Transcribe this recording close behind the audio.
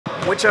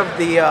Which of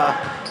the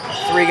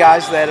three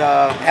guys that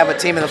have a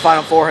team in the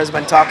Final Four has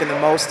been talking the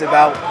most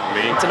about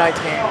tonight's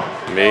game?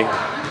 Me.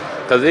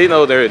 Because they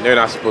know they're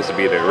not supposed to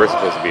be there. We're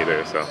supposed to be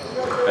there, so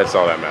that's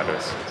all that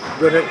matters.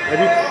 Good. Have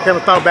you ever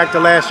thought back to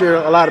last year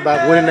a lot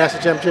about winning the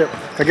national championship?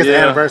 I guess the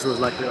anniversary was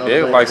like the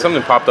yeah, like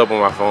something popped up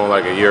on my phone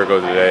like a year ago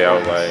today. I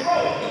was like,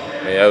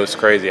 man, it was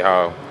crazy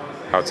how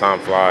time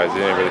flies. It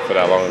didn't really feel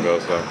that long ago,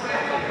 so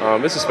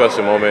it's a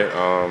special moment.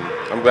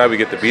 I'm glad we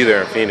get to be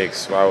there in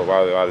Phoenix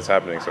while it's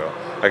happening, so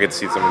I get to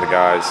see some of the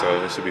guys,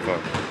 so it should be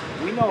fun.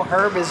 We know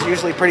Herb is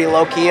usually pretty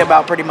low-key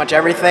about pretty much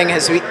everything.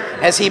 Has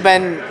he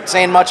been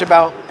saying much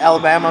about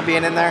Alabama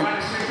being in there?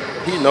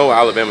 He know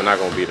Alabama not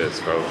gonna beat us,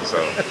 bro. So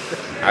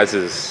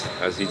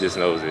he just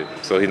knows it.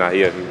 So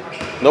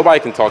nobody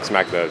can talk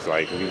smack to us.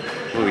 Like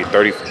we'll be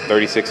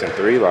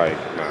 36-3. Like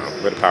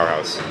we're the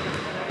powerhouse.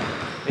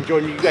 And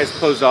Jordan, you guys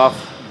closed off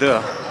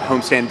the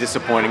homestand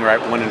disappointing, right?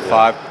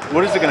 1-5.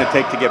 What is it going to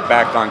take to get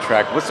back on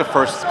track? What's the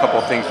first couple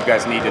of things you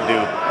guys need to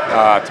do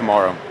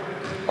tomorrow?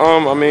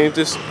 I mean,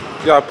 just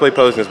you gotta play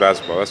Pelicans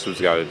basketball. That's what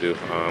you gotta do.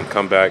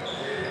 Come back.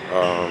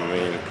 I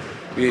mean,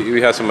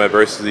 we had some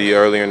adversity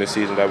earlier in the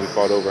season that we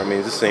fought over. I mean,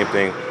 it's the same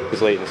thing.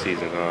 It's late in the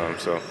season,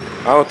 so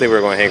I don't think we're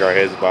going to hang our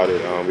heads about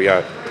it. We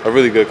got a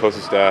really good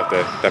coaching staff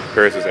that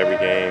prepares us every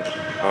game,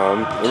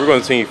 and we're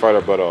going to continue to fight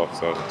our butt off.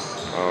 So,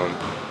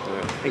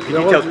 And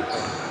can you tell?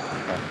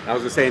 I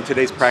was going to say, in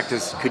today's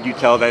practice, could you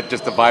tell that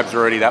just the vibes are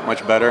already that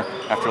much better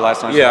after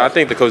last night? Yeah, I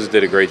think the coaches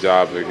did a great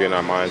job of getting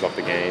our minds off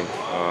the game.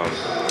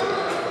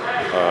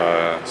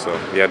 So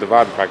yeah, the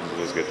vibe in practice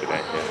was good today.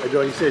 Yeah. Hey,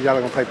 Joe, you said y'all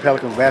are gonna play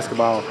Pelicans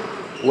basketball.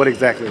 What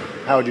exactly?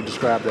 How would you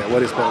describe that?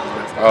 What is Pelicans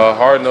basketball?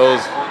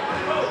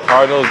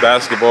 Hard-nosed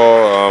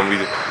basketball. We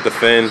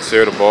defend,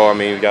 share the ball. I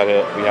mean, we have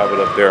it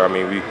up there. I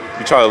mean, we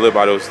try to live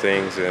by those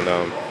things, and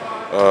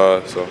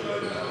so.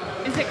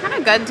 Is it kind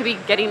of good to be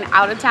getting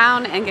out of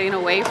town and getting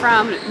away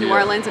from New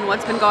Orleans and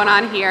what's been going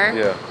on here?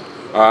 Yeah,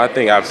 I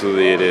think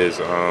absolutely it is.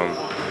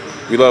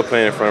 We love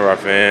playing in front of our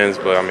fans,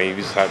 but I mean,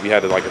 we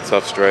had like a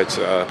tough stretch.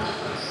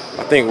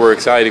 I think we're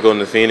excited to go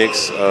into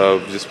Phoenix.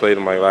 We just played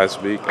them like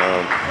last week,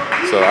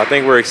 so I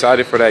think we're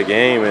excited for that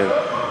game, and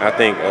I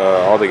think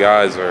all the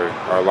guys are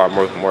a lot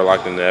more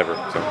locked in than ever.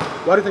 So.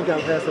 Why do you think y'all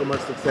had so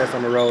much success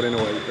on the road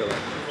anyway? You feel like?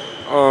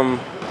 I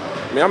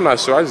mean, I'm not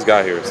sure. I just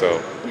got here,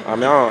 so I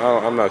mean,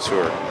 I'm not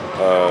sure.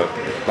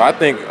 But I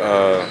think,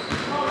 yeah,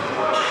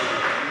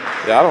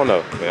 I don't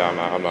know. Yeah, I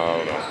don't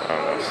know.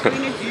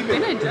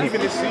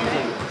 Even this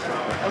season,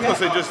 I was gonna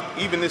say, just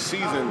even this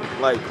season,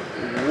 like,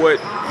 what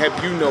have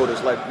you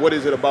noticed? Like, what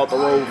is it about the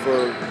road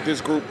for this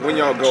group when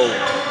y'all go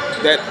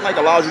that like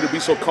allows you to be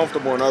so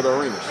comfortable in other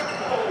arenas?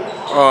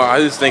 I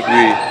just think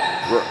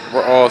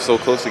we're all so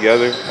close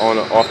together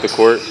off the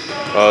court.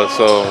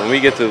 So when we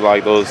get to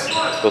like those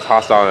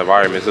hostile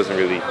environments, it doesn't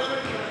really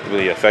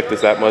affect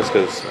us that much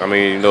because I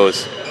mean, you know,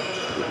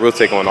 we'll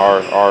take on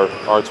our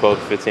 12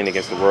 to 15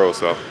 against the world.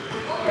 So.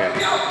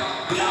 Yeah.